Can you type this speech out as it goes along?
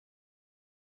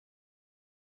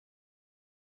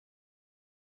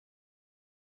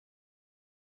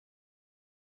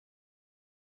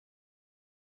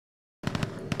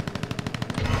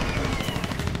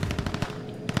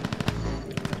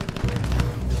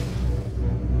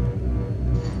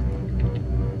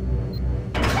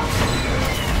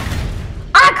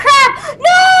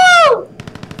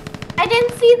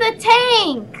the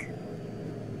tank!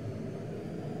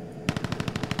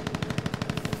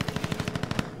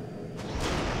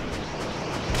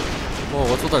 Whoa,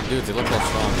 what's with our dudes? They look real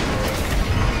strong.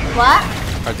 What?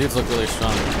 Our dudes look really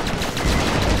strong.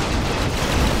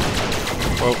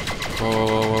 Whoa. Whoa,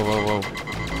 whoa, whoa, whoa, whoa.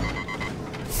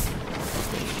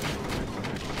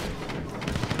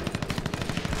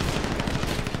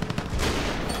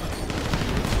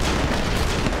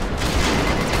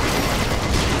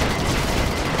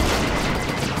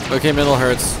 Okay, middle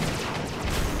hurts.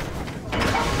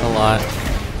 A lot.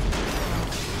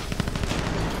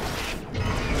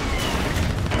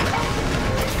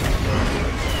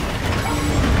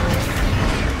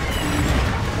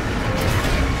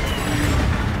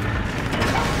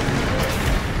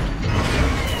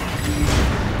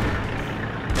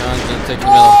 Taking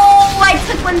the middle. Oh, I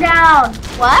took one down.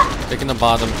 What? Taking the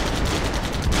bottom.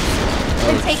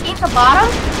 You're taking the bottom?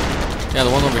 Yeah, the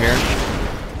one over here.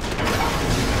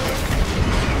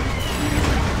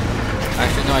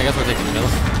 Actually, no, I guess we're taking the middle.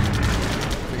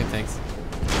 Freaking thanks.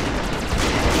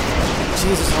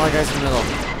 Jesus, a lot of guys in the middle.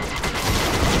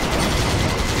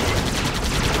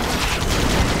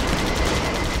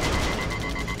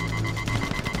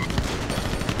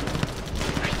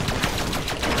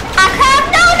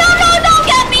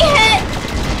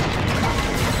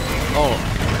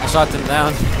 Shot them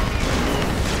down.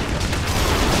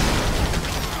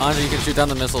 Anja, you can shoot down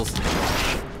the missiles.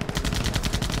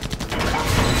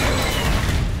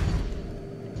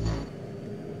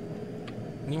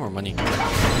 Need more money.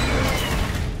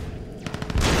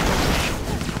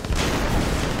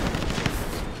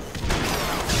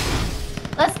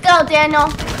 Let's go, Daniel.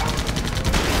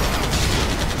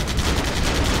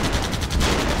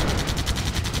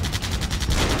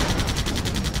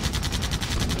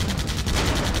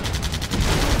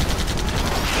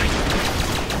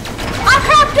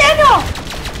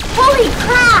 Holy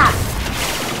crap!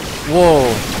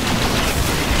 Whoa.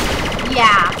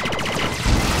 Yeah.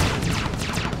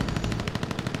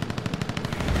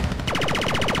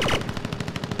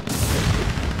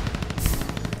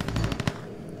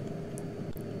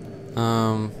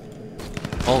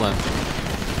 Hold on.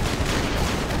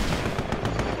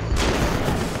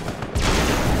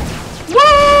 Woo!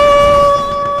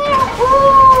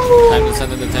 Time to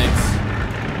send in the tanks.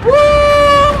 Woo!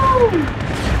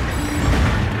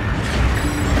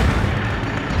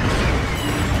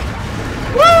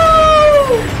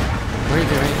 What are you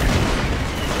doing?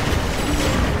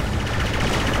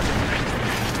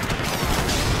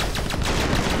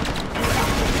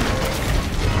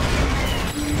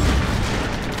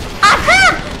 Ah,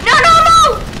 crap! No, no, no!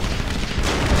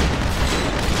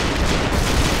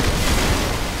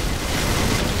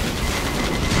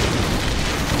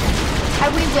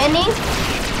 Are we winning?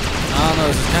 I don't know,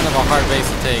 this is kind of a hard base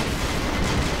to take.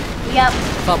 Yep.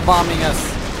 Stop bombing us.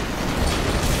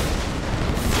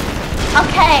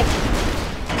 Okay.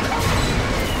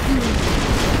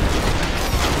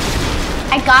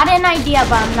 I got an idea,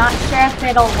 but I'm not sure if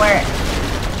it'll work.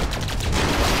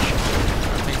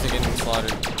 Things are getting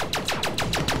slaughtered.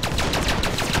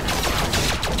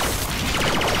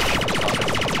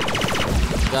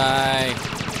 Die.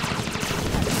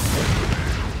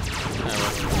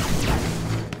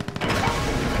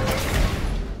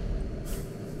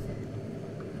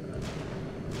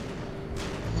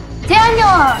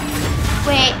 Daniel!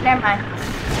 Wait, never mind.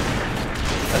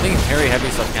 I think carry heavy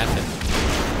stuff can't hit.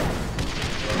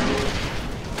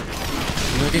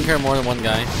 You can carry more than one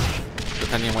guy,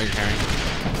 depending on what you're carrying.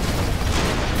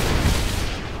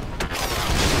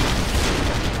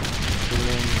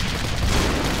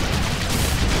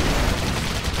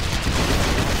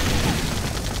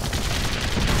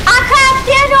 Ah crap!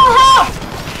 Daniel, help!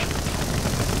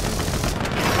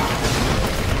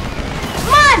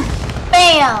 Come on!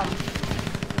 Bam!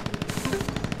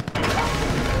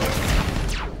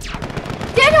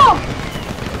 Daniel!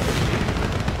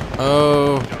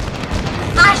 Oh.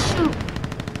 Ah, shoot!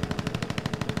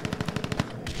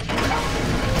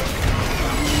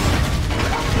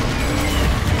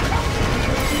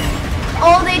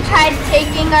 Oh, they tried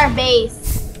taking our base.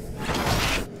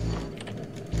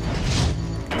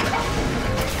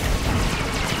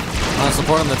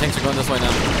 Support them, the tanks are going this way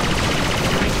now.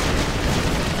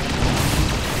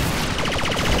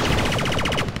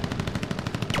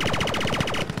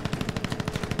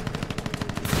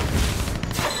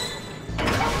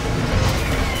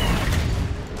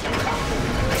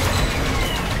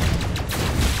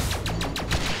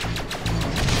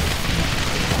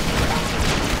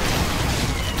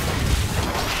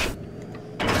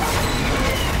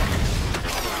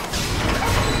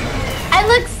 I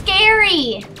look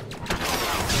scary.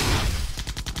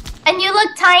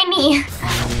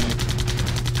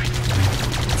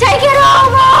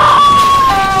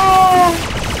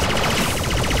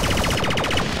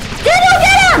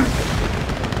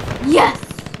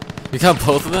 got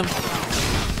both of them?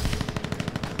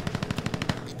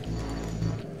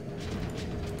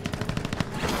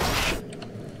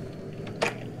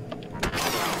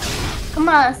 Come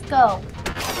on, let's go.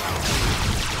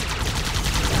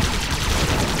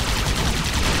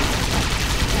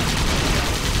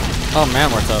 Oh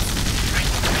man, we're tough.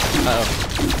 Uh-oh.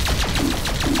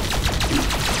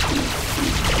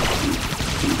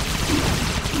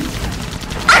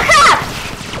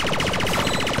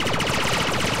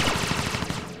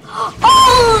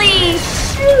 Holy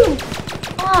shoot!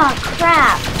 Oh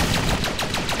crap!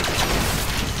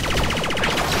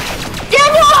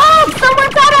 Daniel,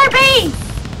 someone's at our base!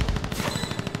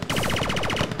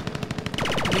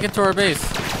 Let me get to our base.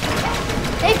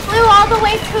 They flew all the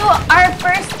way to our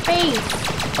first base.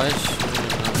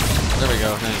 There we go.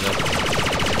 Now he's dead.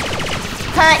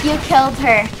 Hunt, you killed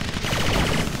her.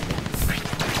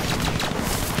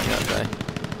 Yeah, die.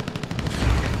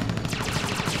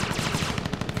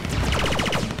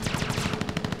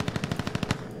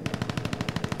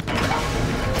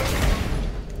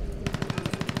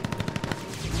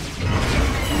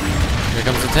 Here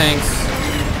comes the tanks.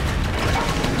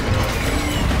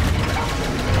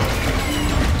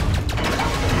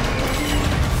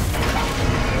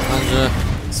 Anja,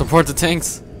 support the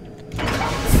tanks.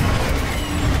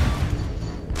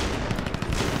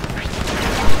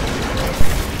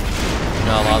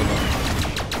 Got a lot of them.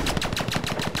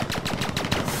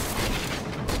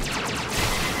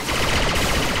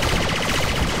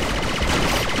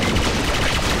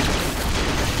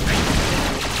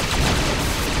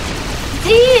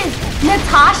 Jeez,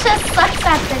 Natasha sucks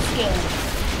at this game.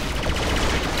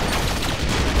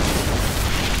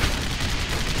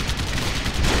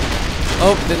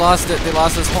 Oh, they lost it. They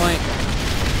lost this point.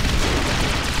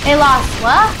 They lost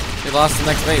what? They lost the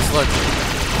next base. Look.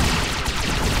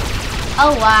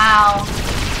 Oh wow.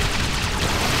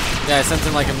 Yeah, I sent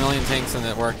in like 1,000,000 tanks and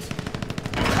it worked.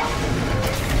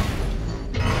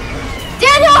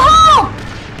 Daniel, home!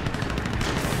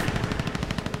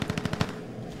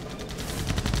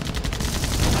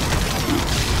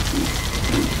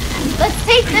 Let's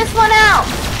take this one out.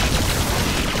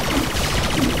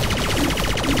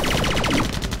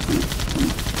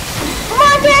 Come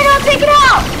on, Daniel, take it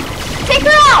out. Take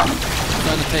her out. I'm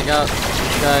trying to take out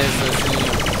these guys.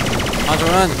 Anja,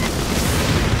 run.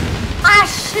 Ah,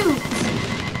 shoot.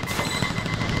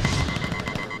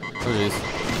 Oh jeez.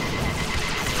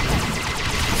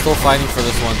 Still fighting for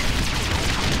this one.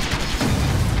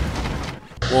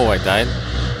 Whoa, I died.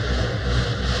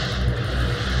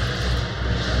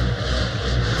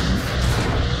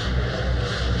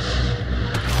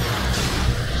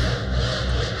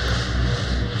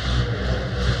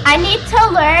 I need to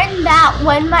learn that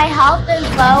when my health is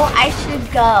low, I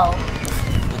should go.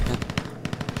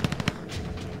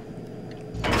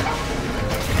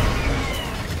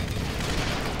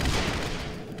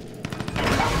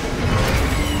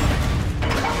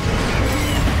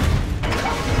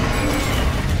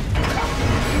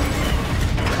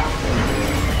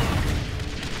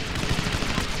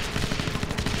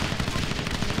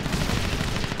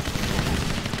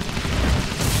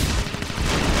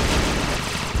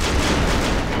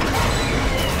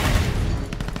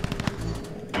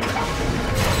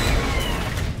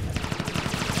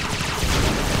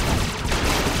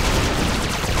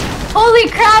 Holy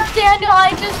crap, Daniel,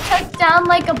 I just took down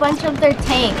like a bunch of their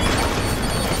tanks.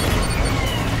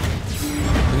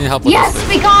 We need help with Yes, this.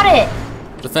 we got it.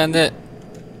 Defend it.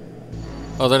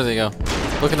 Oh, there they go.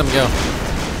 Look at them go.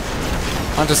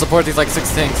 Anja, support these like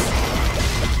 6 tanks.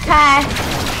 Okay.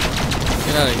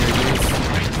 Get out of here, dudes.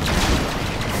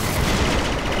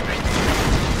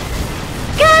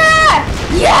 Yeah!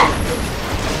 Yes!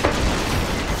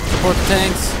 Support the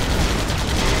tanks.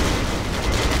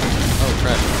 Oh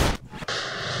crap.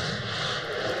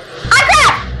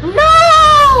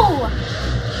 No!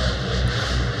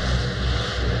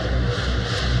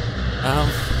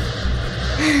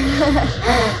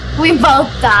 We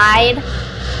both died.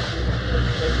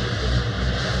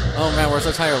 Oh man, we're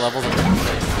such higher levels in this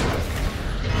place.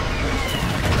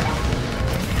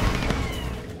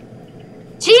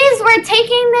 Jeez, we're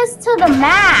taking this to the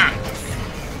max.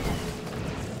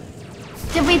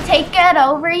 Did we take it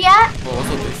over yet? Well, what's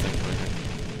with these things right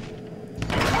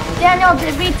here? Daniel,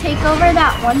 did we take over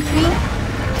that one thing?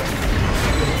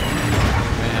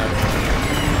 May have.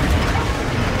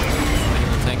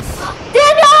 Making the tanks.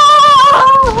 Daniel!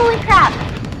 Holy crap.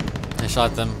 I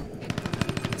shot them.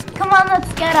 Come on,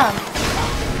 let's get them.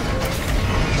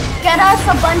 Get us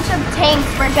a bunch of tanks.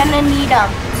 We're gonna need them.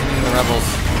 Sending the rebels.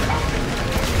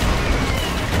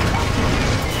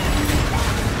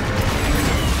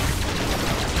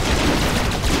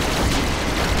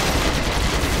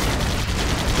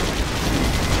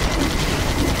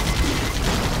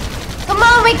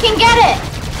 can get it.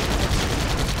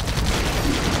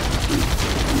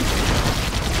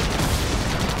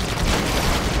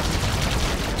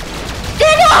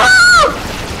 Daniel!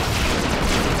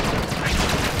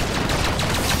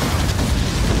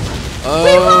 Oh,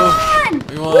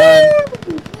 we won! Woo!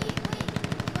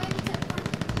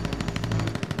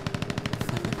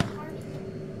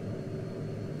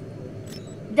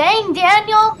 Dang,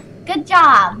 Daniel, good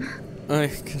job.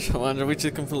 Alright, Anja, we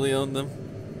should completely own them.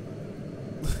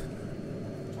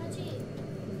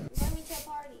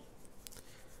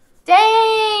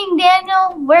 Dang,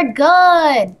 Daniel, we're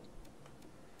good.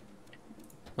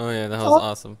 Oh yeah, that was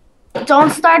awesome. Don't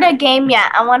start a game yet.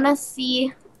 I want to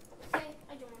see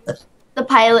the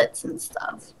pilots and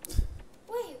stuff.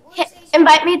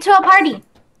 Invite me to a party.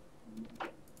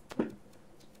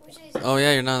 Oh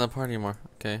yeah, you're not in the party anymore.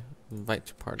 Okay, invite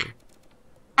to party.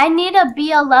 I need to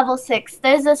be a level 6.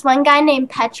 There's this one guy named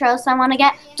Petros I want to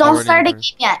get. Don't start a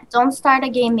game yet. Don't start a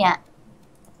game yet.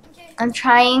 I'm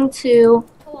trying to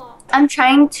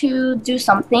do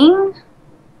something.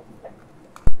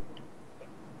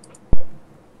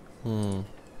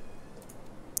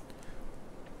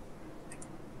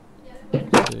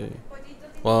 Let's see.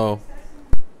 Whoa.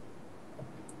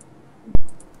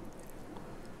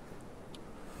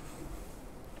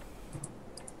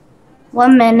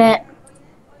 One minute.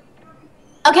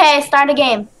 Okay, start a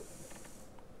game.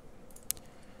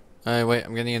 Alright, wait,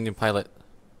 I'm getting a new pilot.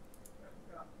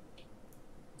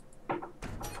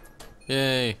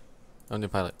 Yay! Oh, new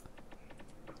pilot.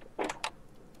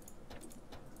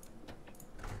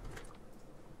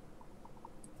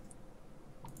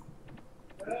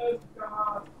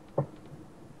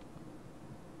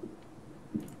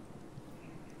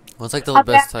 What's like the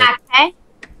best type? Okay?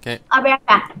 Okay. I'll be right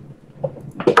back.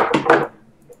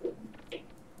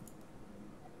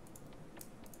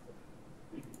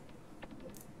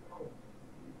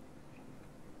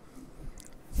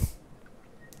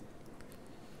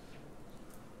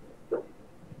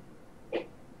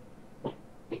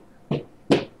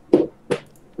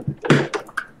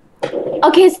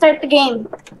 Okay, start the game.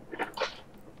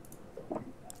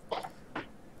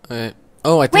 Okay.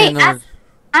 Oh, I think I know.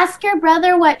 Ask your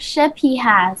brother what ship he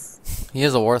has. He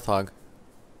has a Warthog.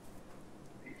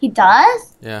 He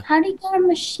does? Yeah. How do you get a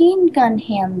machine gun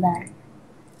hand then?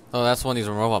 Oh, that's when he's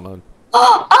in robot mode.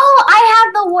 Oh, I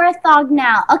have the Warthog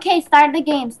now. Okay, start the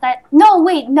game. No,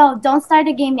 wait, no, don't start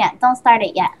the game yet. Don't start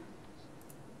it yet.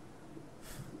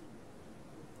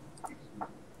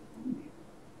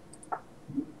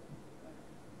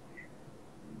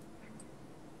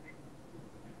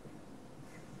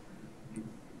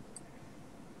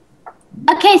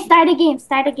 Okay, start a game.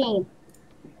 Start a game.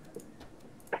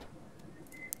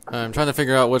 I'm trying to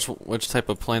figure out which type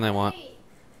of plane I want.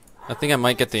 I think I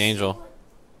might get the Angel.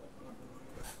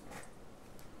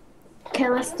 Okay,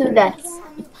 let's do this.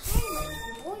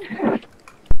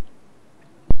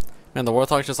 Man, the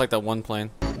Warthog's just like that one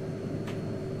plane.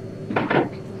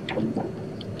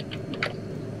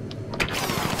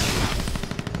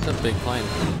 It's a big plane.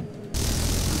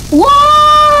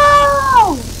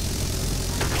 Whoa!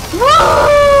 Whoa!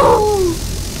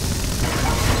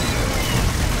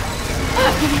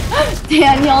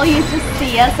 Daniel, you just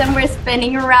see us and we're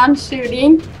spinning around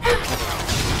shooting.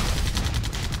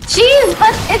 Jeez,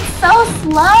 but it's so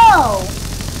slow.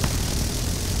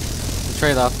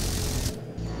 Trade-off.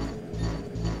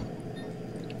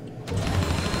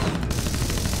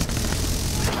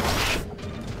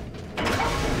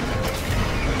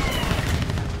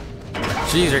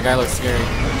 Jeez, your guy looks scary.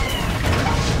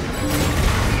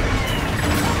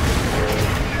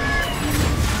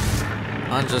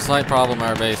 Anja, slight problem at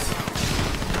our base.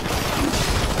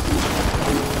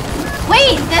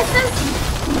 Wait, this is...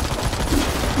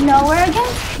 No, we're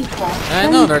against people. I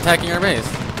know, they're attacking our base.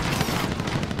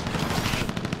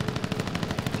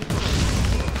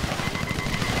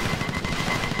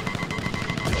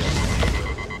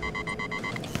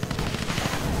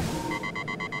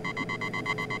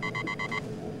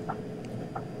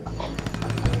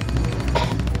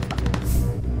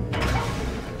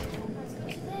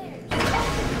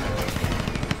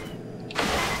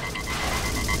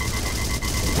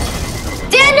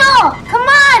 Come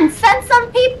on, send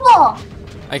some people.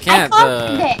 I can't.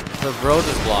 The road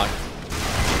is blocked.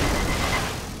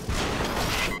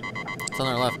 It's on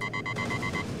our left.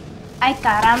 Ay,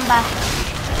 caramba.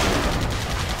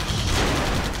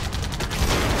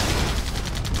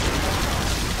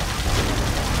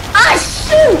 Ah,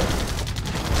 shoot!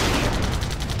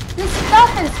 This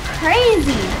stuff is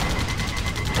crazy.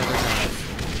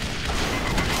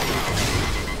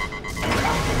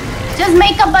 Just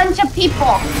make a bunch of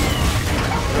people.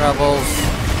 Rebels.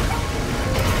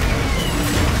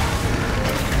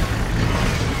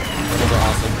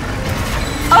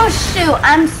 Shoot,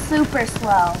 I'm super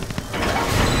slow.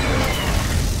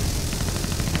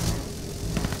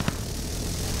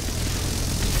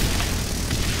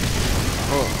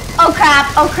 Oh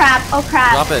crap, oh crap, oh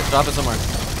crap. Drop it somewhere.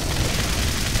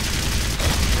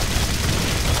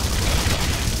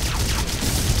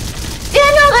 Yeah,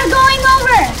 no, they're going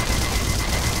over.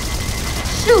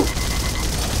 Shoot.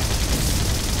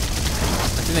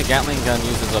 I think the Gatling gun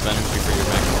uses up energy for your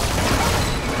mech.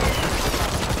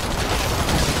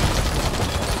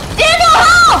 Daniel,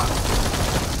 help!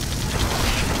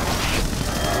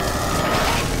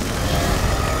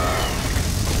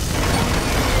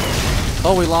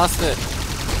 Oh, we lost it.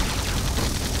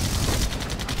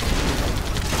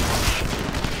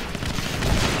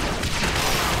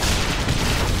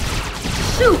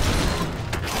 Shoot.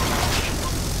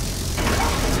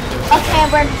 Okay,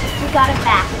 we got it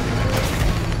back.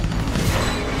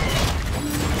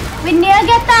 We need to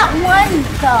get that one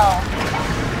though.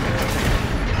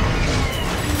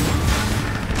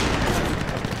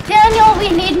 Daniel, we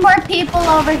need more people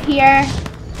over here.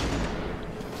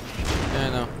 Yeah, I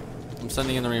know. I'm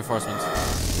sending in the reinforcements.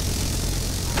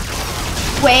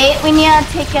 Wait, we need to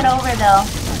take it over though.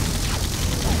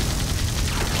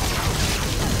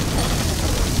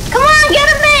 Come on, get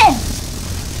him in!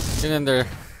 Get in there.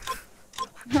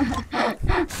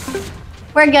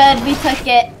 We're good, we took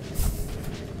it.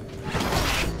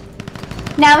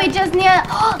 Now we just need to,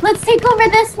 oh, let's take over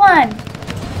this one.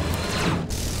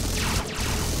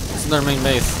 This is their main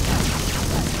base.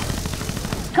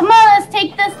 Come on, let's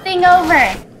take this thing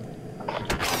over.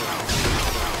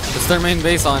 It's their main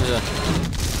base, Anja.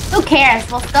 Who cares?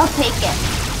 We'll still take it.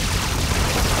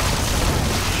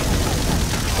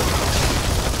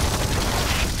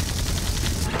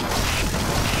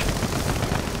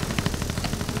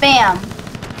 Bam.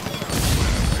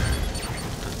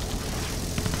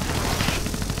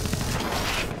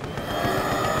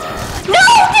 No,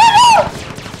 Daniel!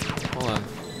 Hold on.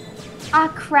 Ah,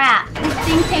 crap. This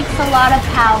thing takes a lot of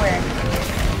power.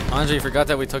 Anja, you forgot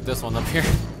that we took this one up here.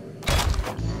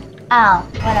 Oh,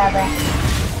 whatever.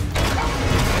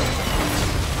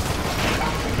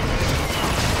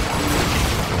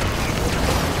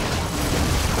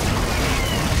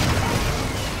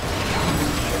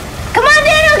 Come on,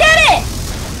 Daniel, get it!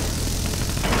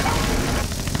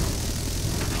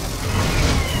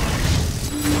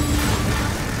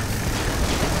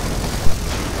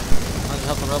 Anja,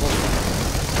 help the rebels.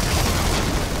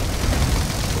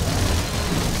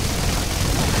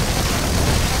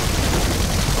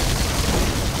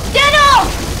 Get her!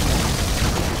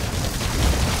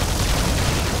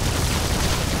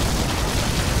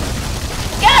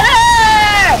 Get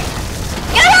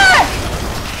her!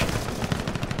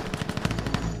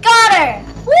 Got her!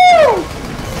 Woo!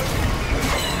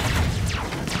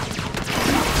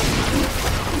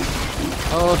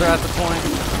 Oh, they're at the point.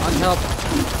 Anja, help.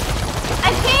 I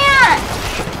can't!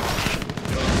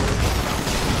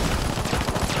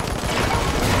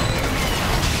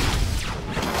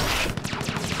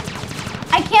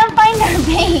 I can't find our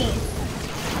base.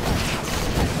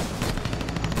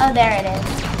 Oh, there it is.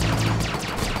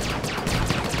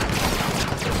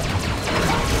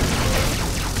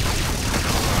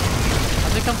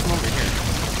 How'd they come from over here?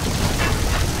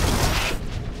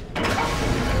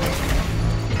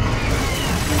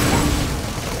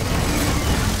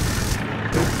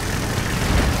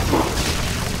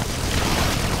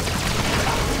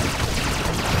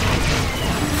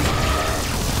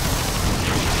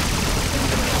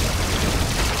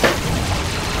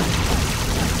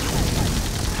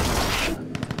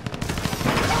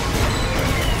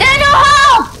 Daniel,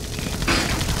 help!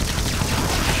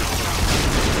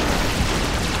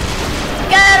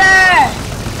 Get her!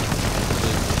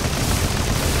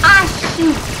 Ah,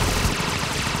 shoot.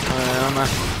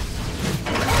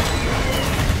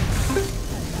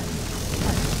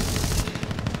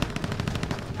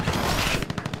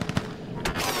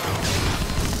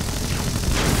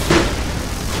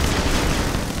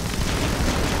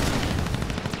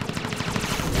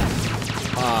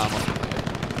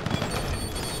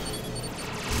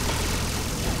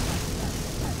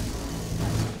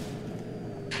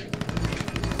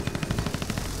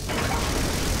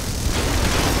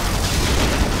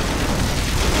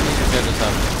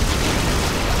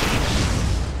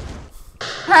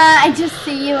 I just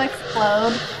see you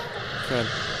explode. Good.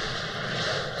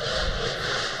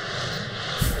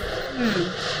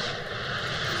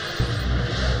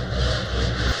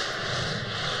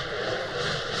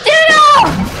 Daniel!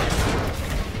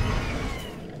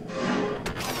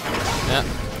 Yeah.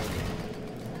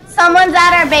 Someone's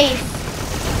at our base.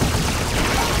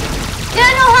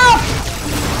 Daniel, help!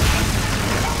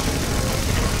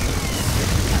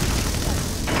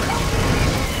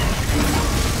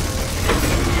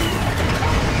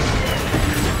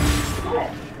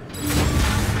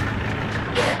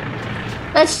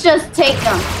 Let's just take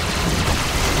them.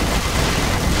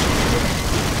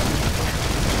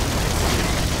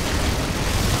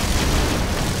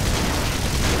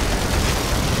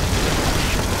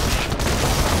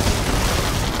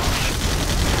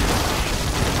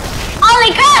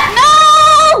 Holy crap!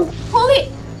 No!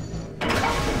 Holy.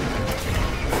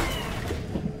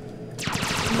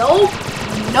 Nope.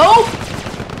 Nope.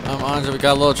 Anja, we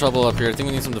got a little trouble up here. I think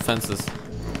we need some defenses.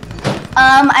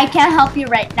 I can't help you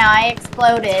right now. I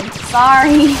exploded.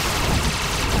 Sorry.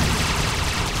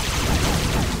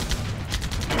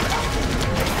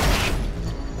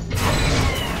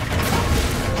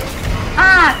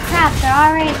 Ah, crap. They're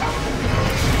already...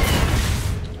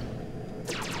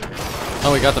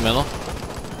 Oh, we got the middle.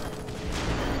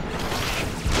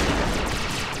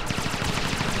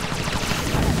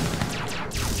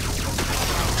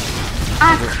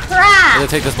 Ah, crap. I'm gonna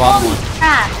take this bottom one.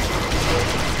 Crap.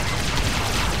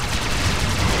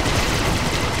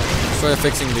 Try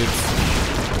fixing dudes.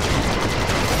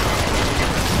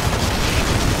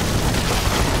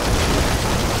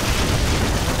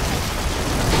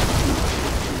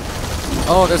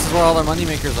 Oh, this is where all our money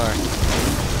makers are.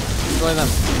 Destroy them.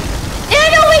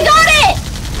 Daniel, we got it!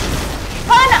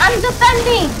 Run, I'm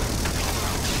defending.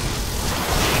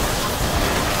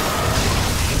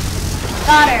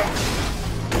 Got her.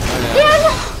 Oh, yeah.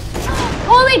 Daniel!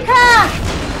 Holy crap!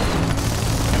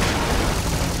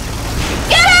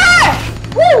 Get her!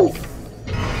 Woo!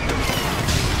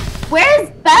 Where's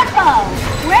Beppo?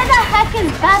 Where the heck is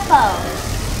Beppo?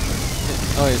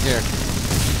 Oh, he's here.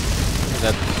 He's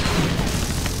dead.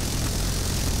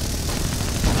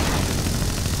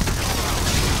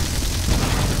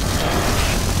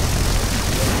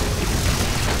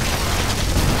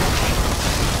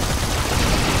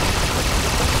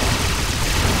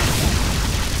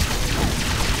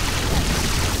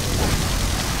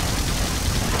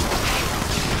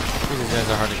 These guys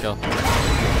are hard to kill.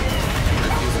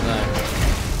 Refuse to die.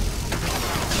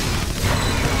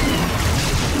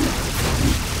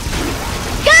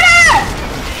 Get her!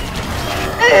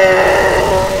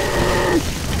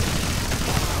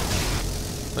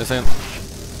 Wait a second.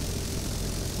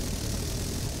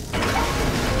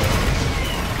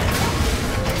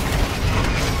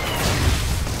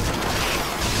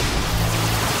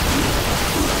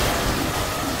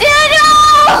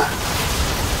 Daniel!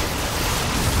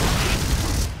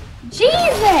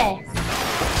 Jesus!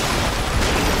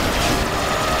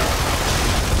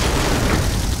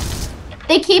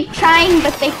 They keep trying,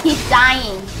 but they keep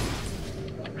dying.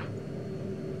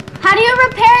 How do you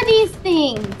repair these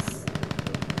things?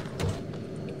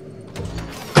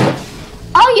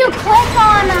 Oh, you click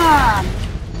on them.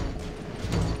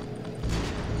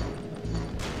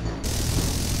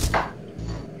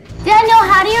 Daniel,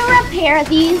 how do you repair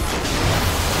these?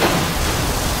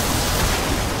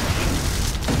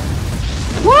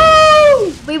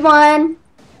 Woo! We won.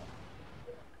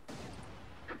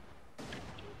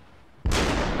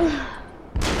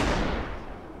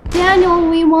 Daniel,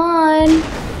 we won.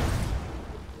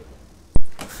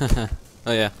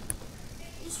 Oh yeah.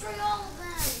 Destroy all of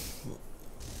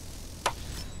them.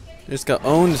 Just got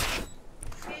owned.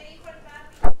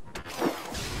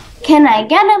 Can I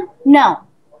get him? No.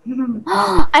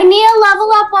 I need to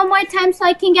level up one more time so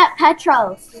I can get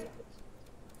Petros.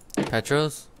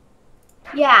 Petros?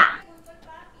 Yeah.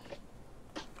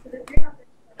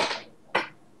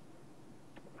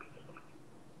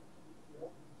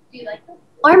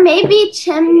 Or maybe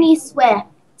Chimney Swift.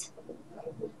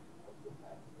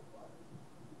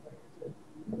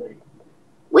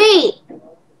 Wait.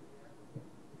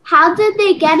 How did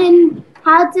they get in?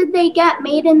 How did they get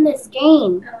made in this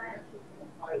game?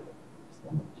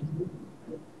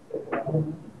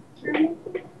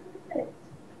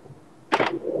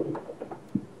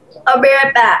 I'll be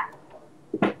right back.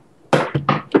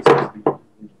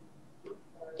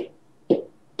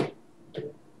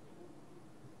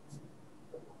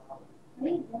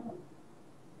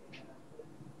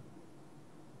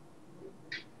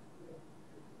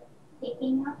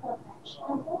 Picking up a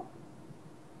vegetable.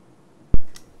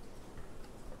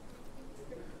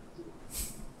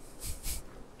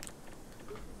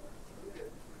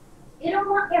 You don't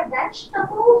want your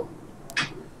vegetables?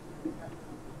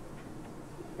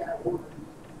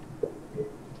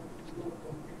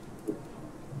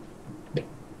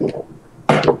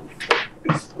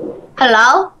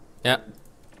 Hello? Yeah.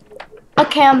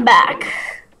 Okay, I'm back.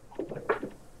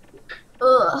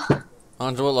 Ugh.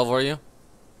 Anja, what level are you?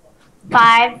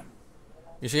 5.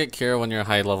 You should get Kira when you're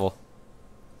high level.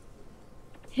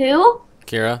 Who?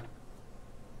 Kira?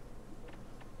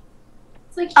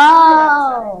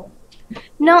 Oh.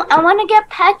 No, I want to get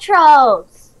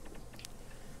Petros.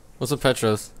 What's with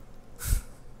Petros?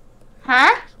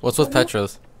 Huh? What's with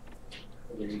Petros?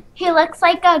 He looks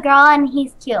like a girl and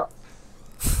he's cute.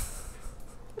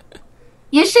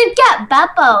 You should get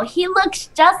Beppo. He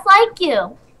looks just like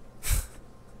you.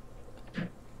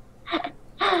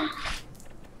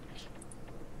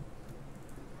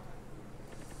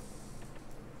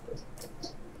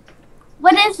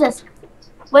 What is this?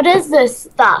 What is this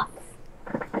stuff?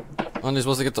 I'm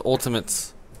supposed to get the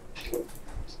ultimates.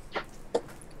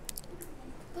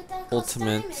 But that costs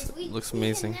Ultimate diamonds. looks We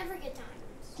amazing. can never get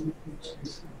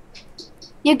diamonds.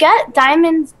 You get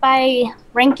diamonds by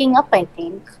ranking up, I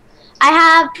think. I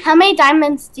have. How many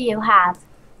diamonds do you have?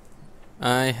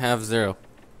 I have 0.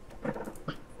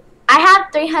 I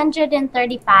have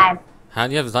 335. How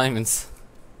do you have diamonds?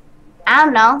 I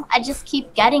don't know. I just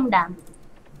keep getting them.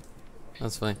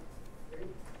 That's funny.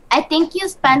 I think you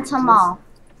spent them all.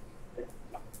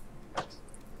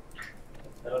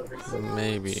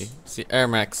 Maybe. See,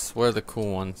 Airmechs. What are the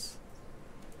cool ones?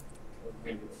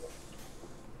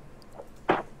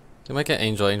 You might get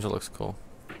Angel. Angel looks cool.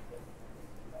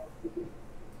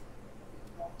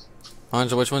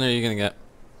 Anja, which one are you gonna get?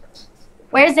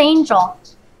 Where's Angel?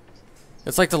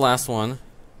 It's like the last one.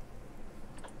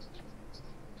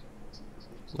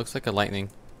 Looks like a lightning.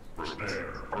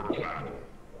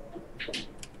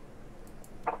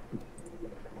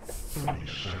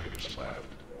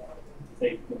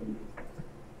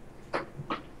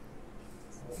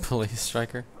 Police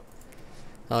striker.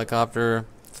 Helicopter.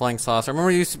 Flying saucer. I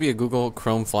remember it used to be a Google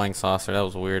Chrome flying saucer. That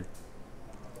was weird.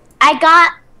 I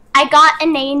got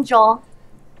an Angel.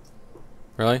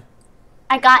 Really?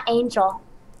 I got Angel.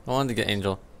 I wanted to get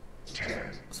Angel.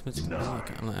 10,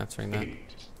 I'm not answering that. 8,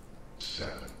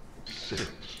 7,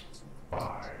 6,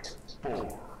 5,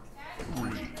 4,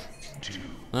 3, 2.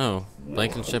 No.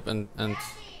 Blankenship and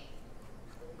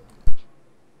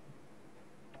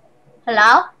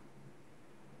Hello?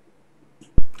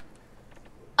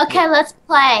 Okay, let's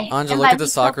play. Anja, If look I at the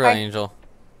beat Sakura Pepper- Angel.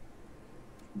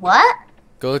 What?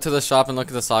 Go to the shop and look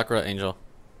at the Sakura Angel.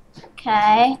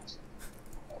 Okay.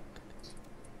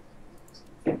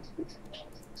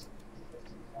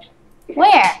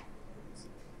 Where?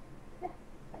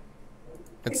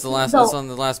 It's the last. So- It's on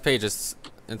the last page. It's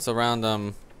around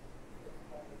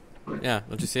Yeah,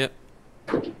 don't you see it?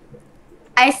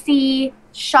 I see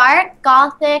Shark,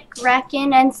 Gothic,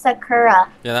 Reckon, and Sakura.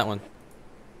 Yeah, that one.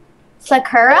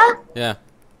 Sakura? Yeah.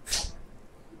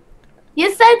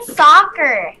 You said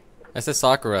soccer. I said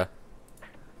Sakura.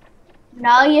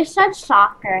 No, you said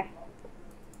soccer.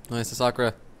 No, I said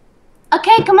Sakura.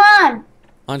 Okay, come on.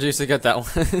 Anja used to get that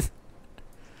one.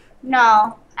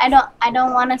 No, I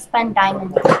don't want to spend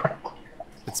diamonds.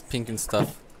 It's pink and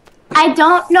stuff. I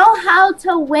don't know how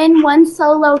to win one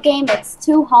solo game. It's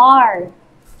too hard.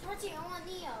 Georgie, I want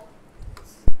Neo.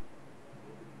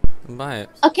 Buy it.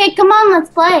 Okay, come on, let's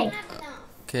I play. don't have enough.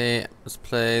 Okay, let's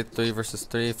play 3 versus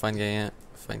 3. Find game.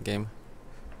 Find game.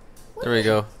 There we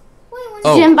go. Wait, when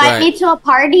Oh, Did you invite right. me to a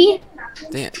party?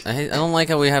 Dang, I don't like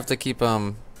how we have to keep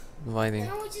inviting.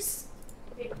 Can't we just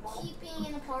keep being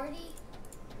in a party?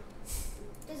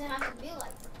 Doesn't have to be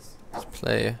like this. Let's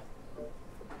play.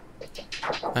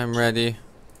 I'm ready.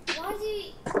 Why do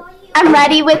you I'm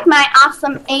ready with my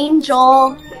awesome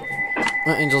angel.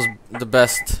 My Angel's the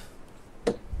best.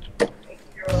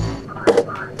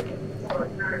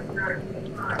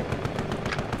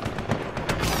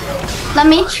 Let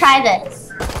me try this.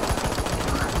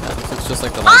 Yeah, this looks just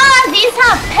like the last. Ah, these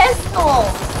have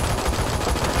pistols.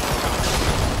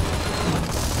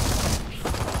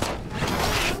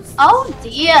 Oh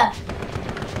dear.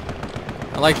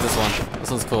 I like this one.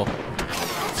 This one's cool.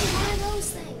 Georgie, one of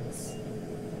those things?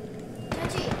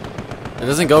 Georgie, It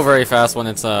doesn't go very fast when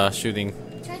it's shooting.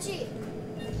 Georgie,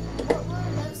 what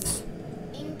are those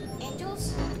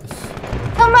angels?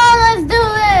 Come on, let's do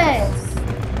this.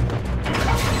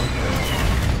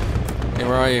 Hey,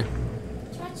 where are you?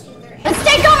 Georgie, they're Let's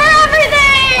take over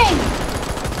everything.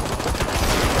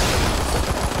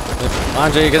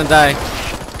 Anja, you're gonna die.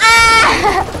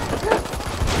 Ah!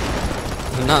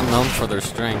 They're not known for their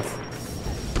strength.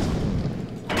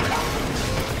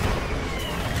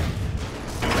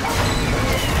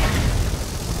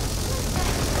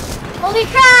 Holy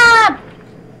crap!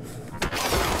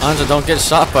 Anja, don't get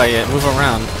shot by it. Move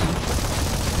around.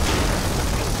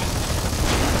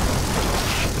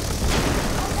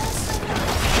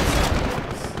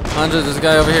 Anja, there's a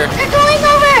guy over here. They're going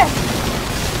over.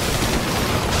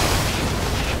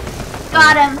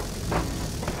 Got him.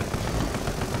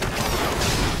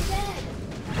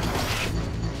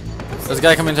 There's a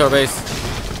guy coming to our base.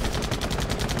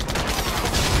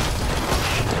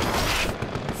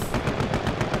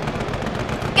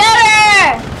 Get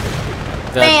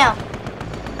Dead. Bam.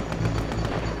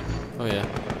 Oh yeah.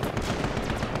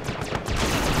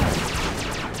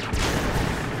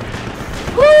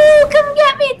 Woo! Come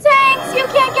get me, tanks! You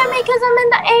can't get me because I'm in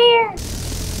the air.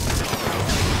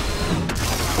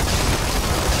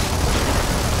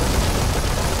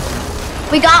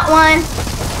 We got one.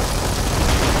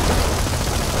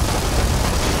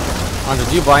 Anja,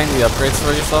 do you buy any upgrades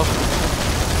for yourself?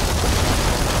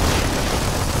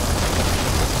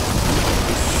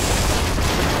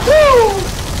 Woo!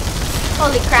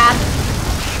 Holy crap.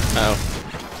 Oh.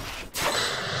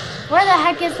 Where the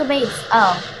heck is the base?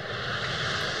 Oh.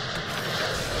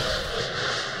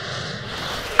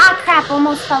 Ah, crap.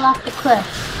 Almost fell off the cliff.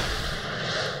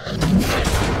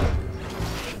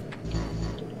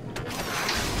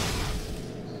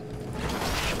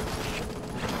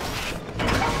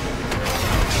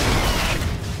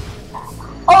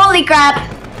 Holy crap.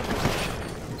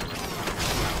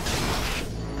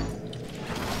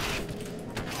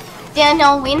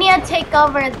 Daniel, we need to take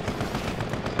over.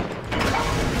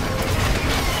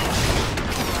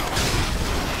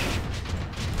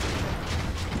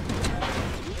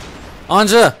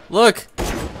 Anja, look!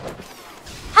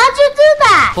 How'd you do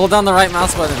that? Hold down the right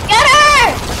mouse button. Get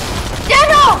her!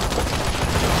 Daniel!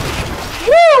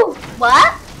 Woo!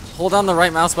 What? Hold down the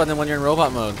right mouse button when you're in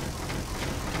robot mode.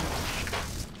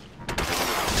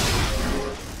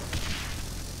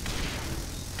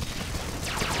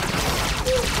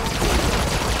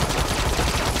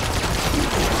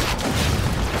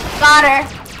 Got her.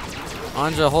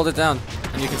 Anja, hold it down,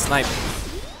 and you can snipe.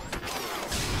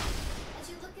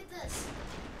 Look at this.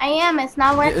 I am. It's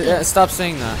not working. Stop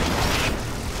saying that.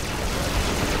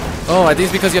 Oh, I think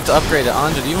it's because you have to upgrade it.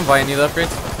 Anja, do you even buy any of the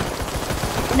upgrades?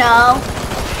 No.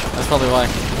 That's probably why.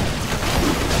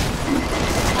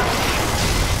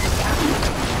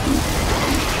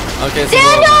 Okay, so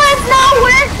Daniel, it's not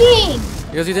working.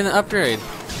 because you didn't upgrade.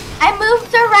 I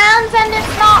moved around and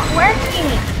it's not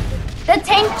working. The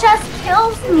tank just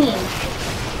kills me.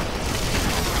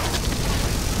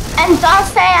 And don't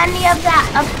say any of that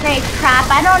upgrade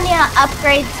crap. I don't need an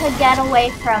upgrade to get away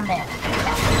from it.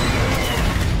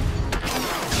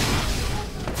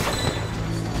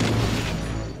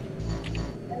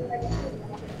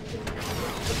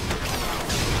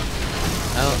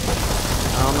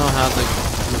 I don't know how to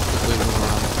quickly move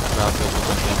around without this or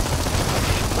something.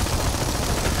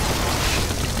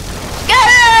 Get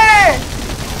her!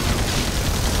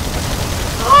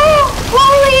 Oh,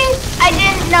 holy! I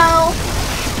didn't know.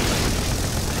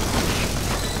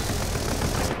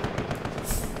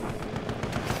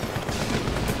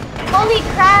 Holy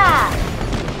crap!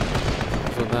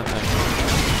 So that thing.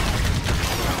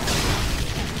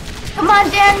 Come on,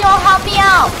 Daniel, help me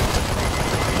out.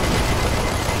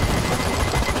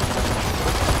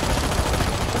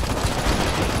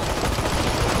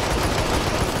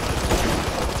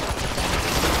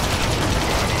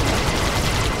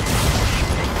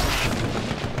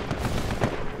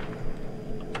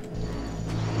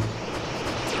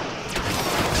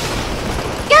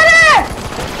 Get her!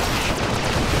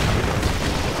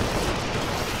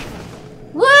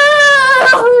 Woo!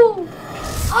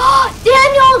 Oh,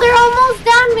 Daniel, they're almost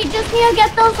done. We just need to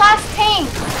get those last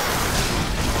tanks.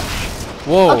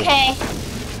 Whoa. Okay.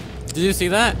 Did you see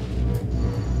that?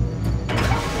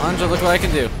 Anja, look what I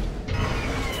can do.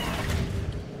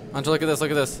 Anja, look at this,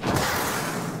 look at this.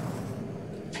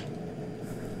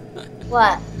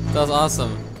 What? That was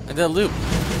awesome. I did a loop.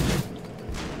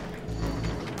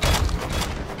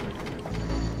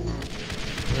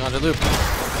 Anja, loop.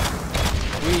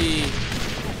 Whee.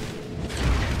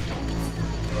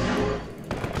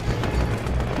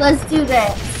 Let's do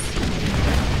this.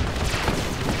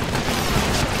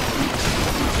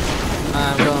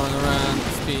 I'm going around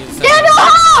speed. Daniel,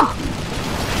 help!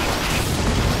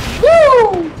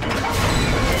 Woo!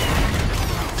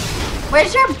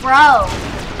 Where's your bro?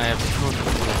 I have to go.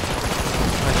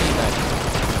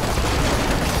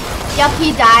 Yup,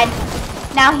 he died.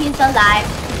 Now he's alive.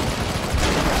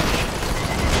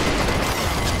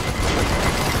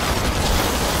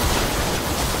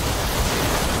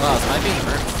 Wow, is my being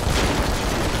hurt?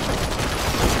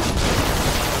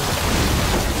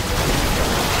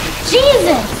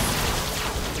 Jesus!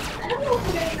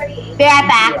 Be right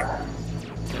back.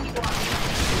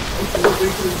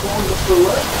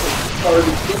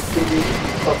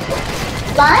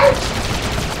 Lunch?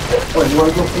 Oh, you want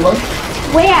to go for lunch?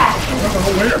 Where? I don't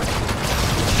know where.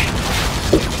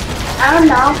 I don't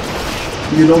know.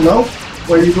 You don't know?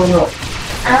 Why you don't know?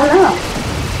 I don't know.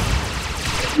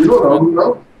 You don't know?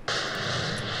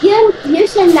 You know? You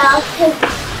should know because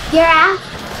you're asking.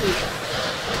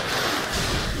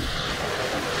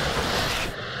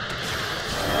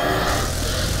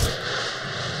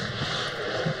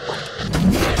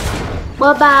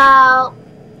 What about,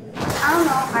 I don't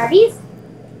know, Arby's?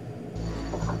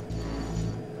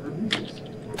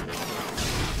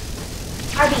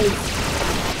 Arby's.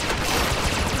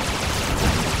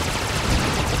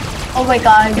 Oh my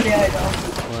god, yeah, I know.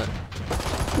 What?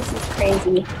 This is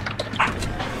crazy.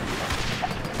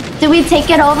 Did we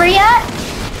take it over yet?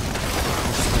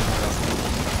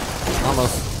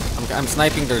 Almost. I'm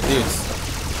sniping their dudes.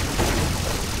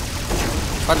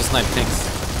 Try to snipe tanks.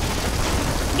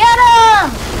 Get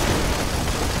him!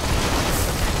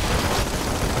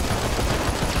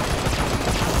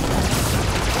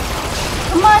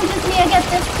 Come on, just need to get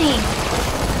this thing.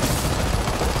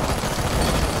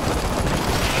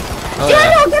 Oh,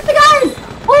 Daniel, get the guns!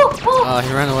 Woo, woo. Oh, he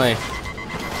ran away.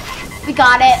 We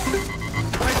got it.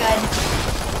 We're good.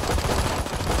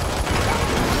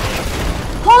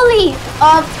 Holy!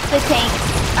 Oh, the tank.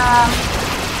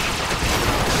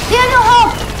 Daniel,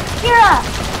 help! Kira!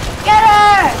 Get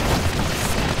her!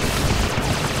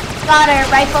 Got her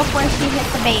right before she hit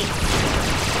the base.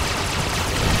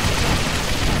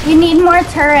 We need more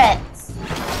turrets.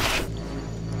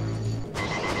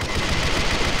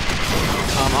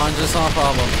 Anja saw a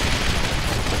problem.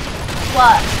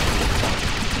 What?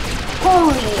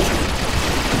 Holy.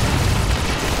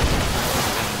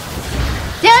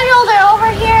 Daniel, they're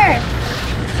over here.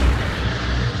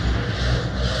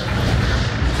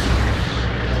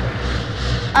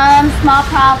 Small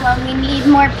problem. We need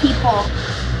more people.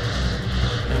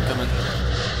 I'm coming.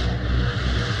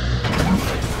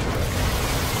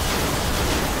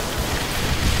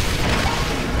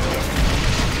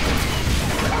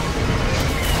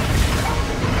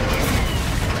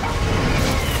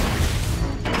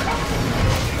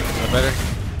 Is that better?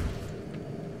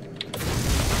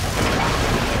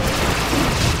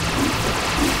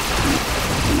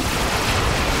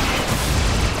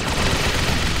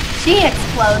 She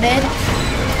exploded.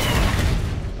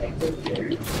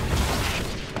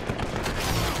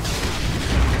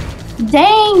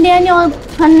 Dang, Daniel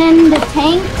putting in the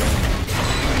tanks.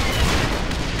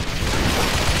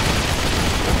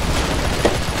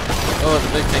 Oh, it's a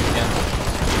big tank again.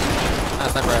 Ah,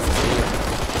 sniper rifle for you.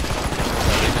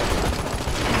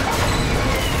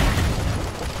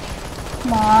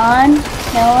 Come on,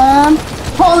 kill him.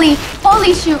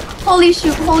 Holy shoot, holy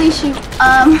shoot, holy shoot.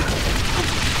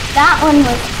 That one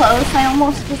was close. I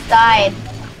almost just died.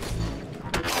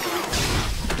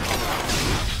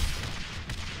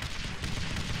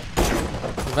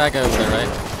 There's that guy over there,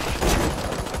 right?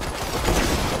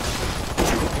 I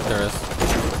think there is.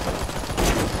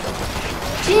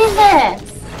 Jesus!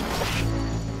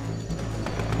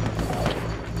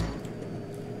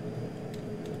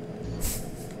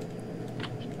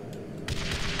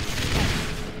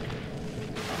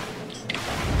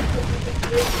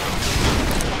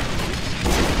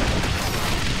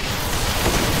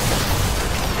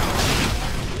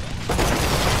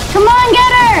 Come on,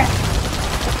 get her!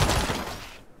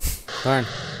 Darn.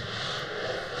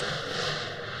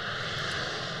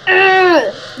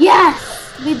 Yes!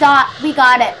 We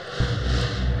got it.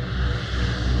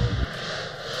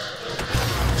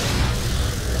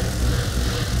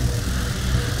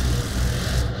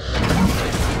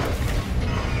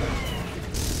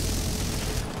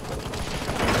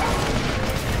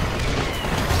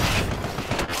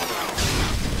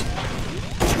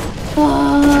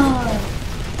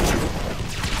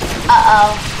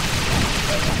 Uh-oh.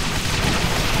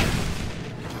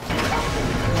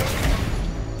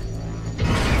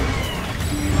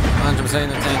 100% in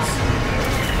the tanks.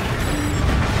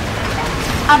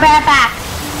 I'll be right back.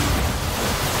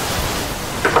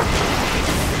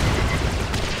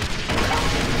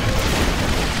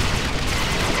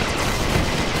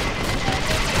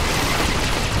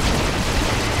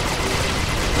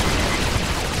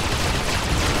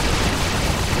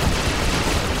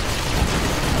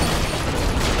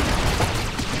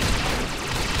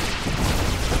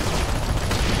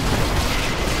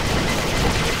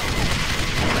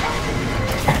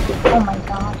 Oh my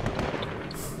god.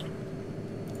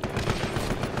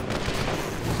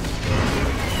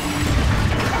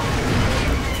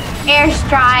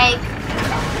 Airstrike.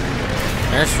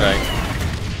 Airstrike.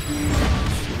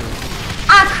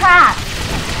 Ah, crap.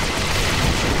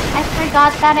 I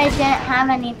forgot that I didn't have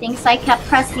anything, so I kept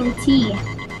pressing T.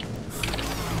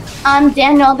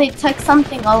 Daniel, they took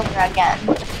something over again.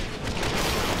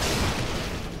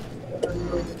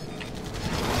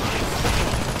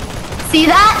 See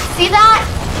that? See that?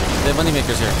 They have money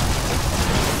makers here.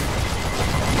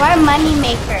 We're money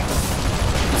makers.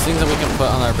 These things that we can put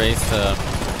on our base to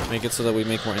make it so that we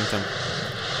make more income.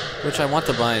 Which I want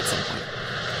to buy at some point.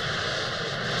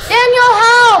 Daniel,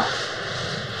 help!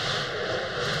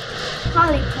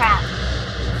 Holy crap.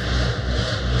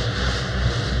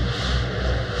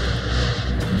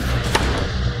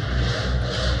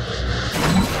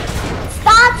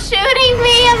 Stop shooting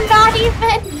me! I'm not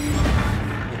even...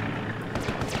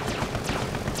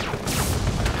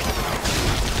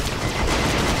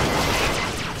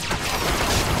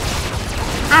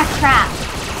 Ah, crap.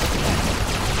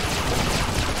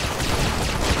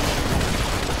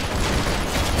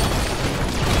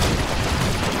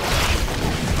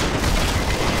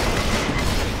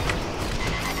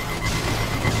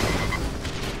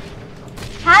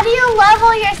 How do you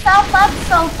level yourself up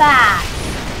so fast?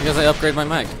 Because I upgrade my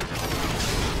mech.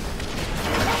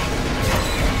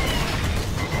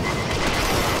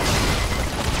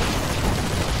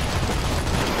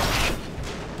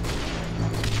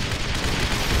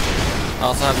 I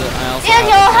also have to.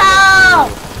 Daniel, help!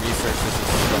 Research this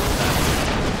stuff.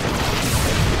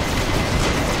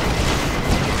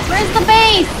 Where's the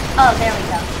base? Oh, there we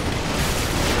go.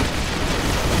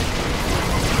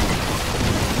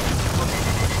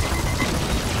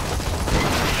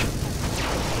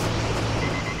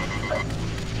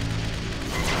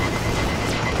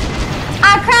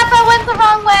 Ah, crap! I went the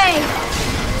wrong way.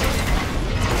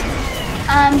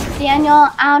 Daniel,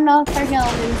 I don't know if we're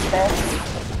gonna lose this.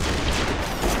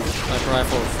 Sniper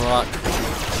rifle with rock.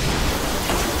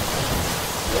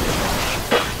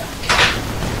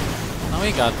 Oh,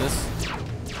 we got this.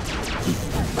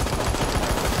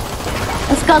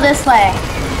 Let's go this way.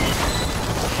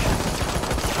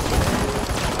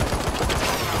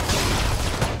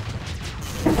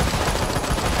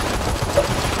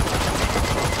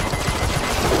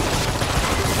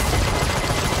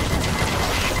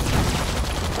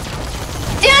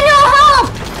 Daniel, help!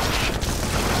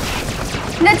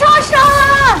 Natasha!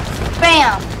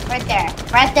 Bam! Right there.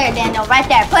 Right there, Daniel. Right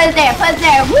there. Put it there. Put it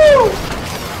there. Woo!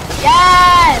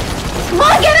 Yes! Come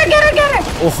on, get her, get her, get her!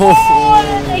 Oh,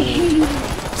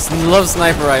 love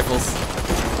sniper rifles.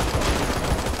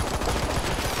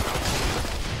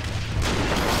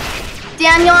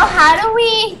 Daniel, how do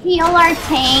we heal our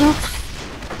tanks?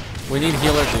 We need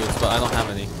healer dudes, but I don't have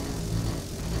any.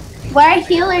 What are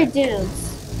healer dudes?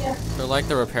 They're like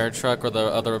the repair truck or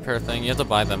the other repair thing. You have to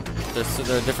buy them.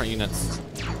 They're different units.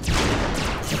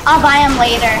 I'll buy them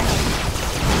later.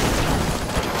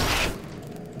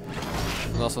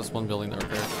 There's also this one building that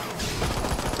repairs.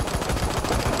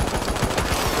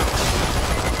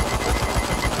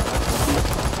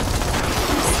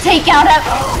 Take out a...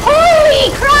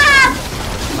 Holy crap!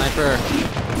 Sniper.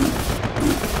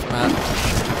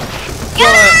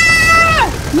 Get her!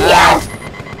 Yes!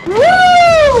 Woo!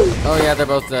 Oh yeah, they're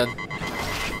both dead.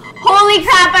 Holy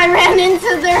crap, I ran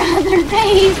into their other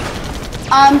base.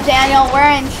 Daniel, we're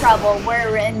in trouble.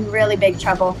 We're in really big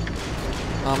trouble.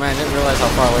 Oh man, I didn't realize how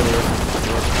far away we were.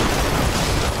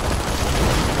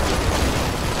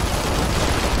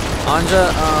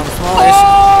 Anja, small issue.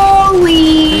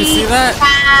 Holy Can you see that?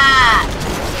 crap!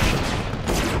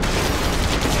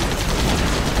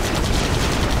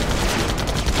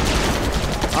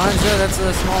 Anja, that's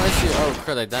a small issue. Oh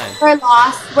crap, I died. We're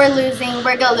lost. We're losing.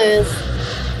 We're gonna lose.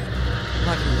 I'm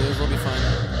not gonna lose, we'll be fine.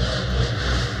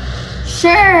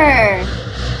 Sure.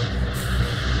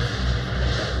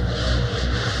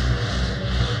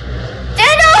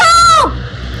 Daniel!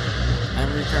 I'm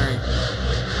repairing.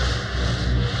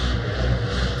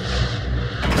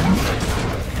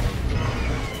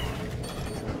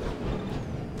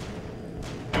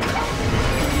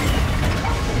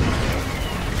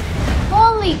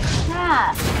 Holy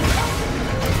crap.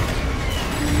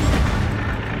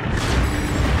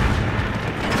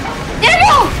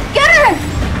 Daniel! Get her!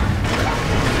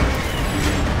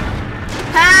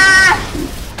 Ah!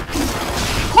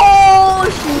 Oh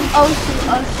shoot, oh shoot,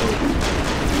 oh shoot.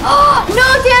 Oh, no,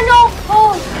 Daniel!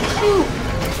 Oh, shoot.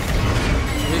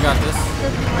 We got this.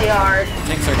 This is really hard.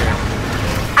 Tanks are here.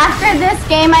 After this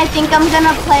game, I think I'm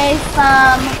gonna play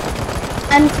some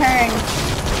Unturned.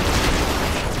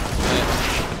 Wait.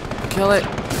 Kill it.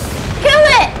 Kill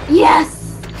it! Yes!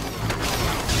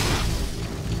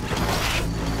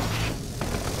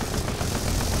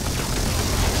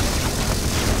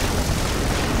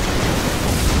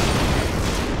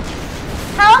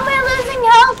 How am I losing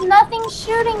health? Nothing's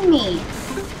shooting me.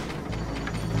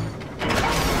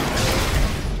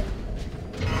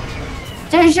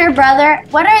 There's your brother.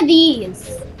 What are these?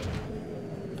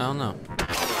 I don't know.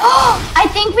 Oh, I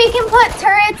think we can put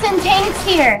turrets and tanks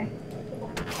here.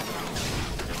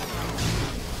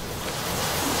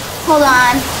 Hold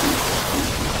on.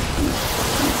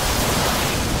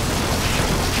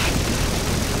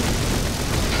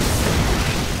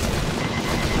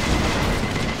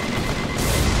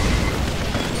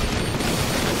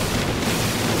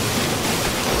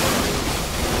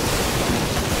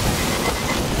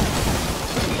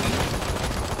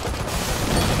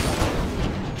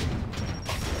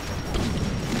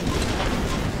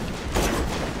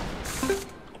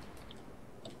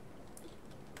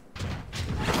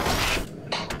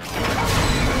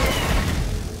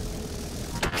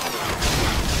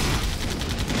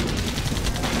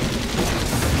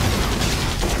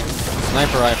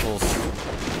 Sniper rifles.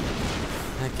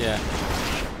 Heck yeah.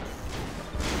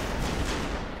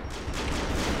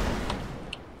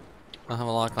 I don't have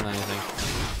a lock on anything.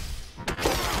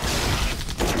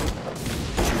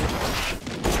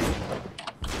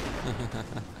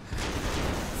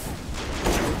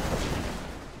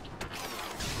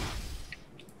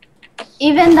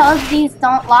 Even though these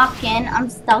don't lock in, I'm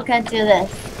still gonna do this.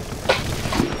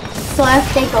 So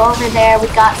if they go over there, we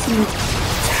got some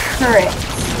turrets.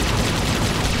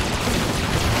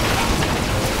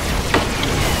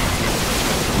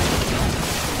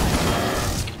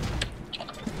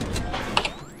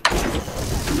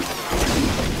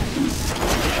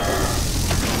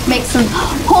 Make some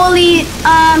holy,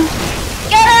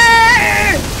 get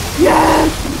her!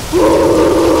 Yes!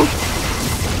 Woo!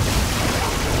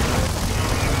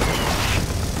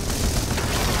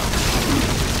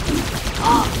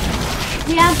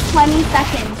 We have 20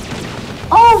 seconds.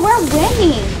 Oh, we're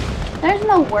winning. There's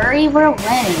no worry, we're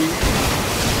winning.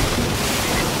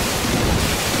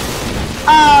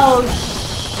 Oh,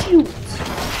 shoot.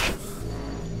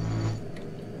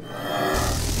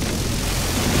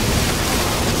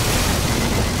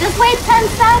 Just wait 10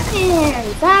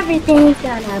 seconds. Everything's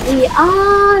gonna be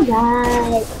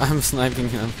alright. I'm sniping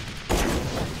him.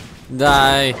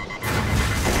 Die.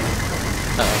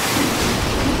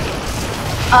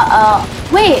 Uh-oh.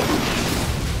 Wait.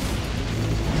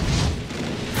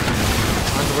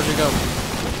 Anja, where'd you go?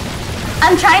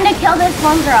 I'm trying to kill this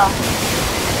one girl.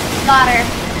 Got her.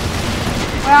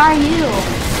 Where are you?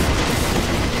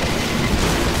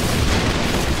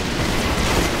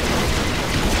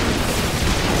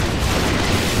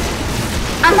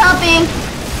 I'm helping.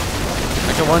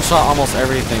 I can one-shot almost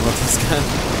everything with this gun.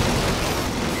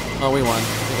 Oh, we won.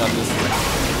 We got this.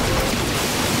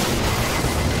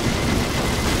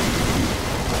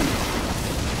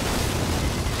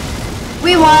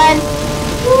 We won!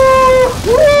 Woo!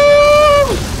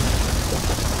 Woo!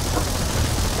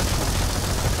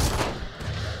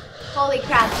 Holy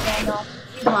crap, Daniel.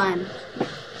 You won.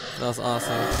 That was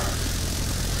awesome.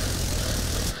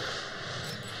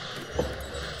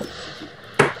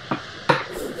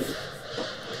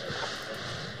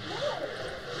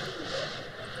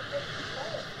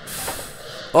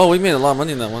 Oh, we made a lot of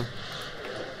money in that one.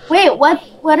 Wait,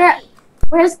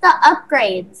 where's the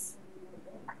upgrades?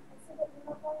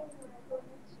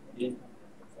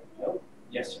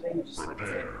 Yesterday, you just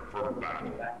Prepare for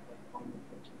battle.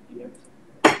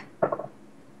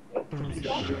 30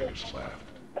 seconds left.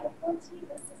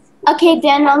 Okay,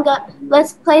 Daniel,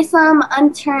 let's play some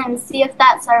Unturned, see if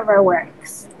that server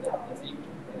works.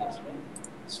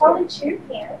 Probably true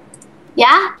here.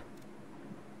 Yeah?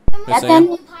 I'm Yeah, gonna buy a then.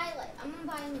 new pilot. I'm gonna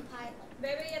buy a new pilot.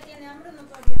 Bebe ya tiene hambre, no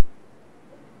todavía.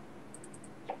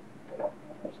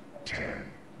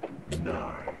 10,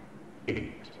 9,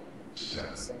 8,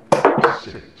 7,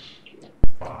 6,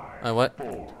 5, What?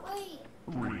 4, Wait.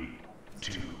 3,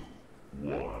 2,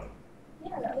 1.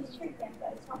 Yeah, that was true camp that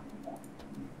I was talking about.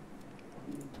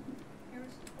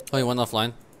 Oh, you went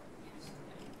offline?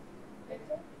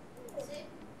 Is it?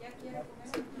 Ya quiere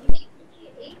comer.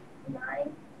 8,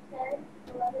 9, 10,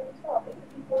 11, 12. It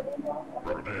could be 14, 12.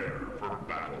 Prepare for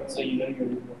battle. so you know you're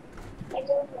leaving. I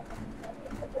don't know.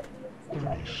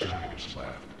 30 seconds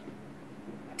left.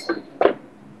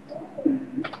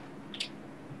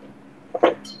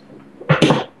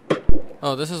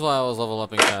 Oh, this is why I was level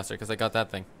upping faster, because I got that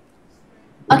thing.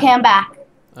 Okay, I'm back.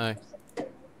 Alright.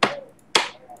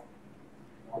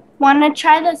 Wanna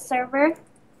try the server?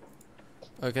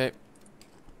 Okay.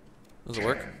 Does it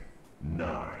work?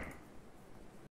 9,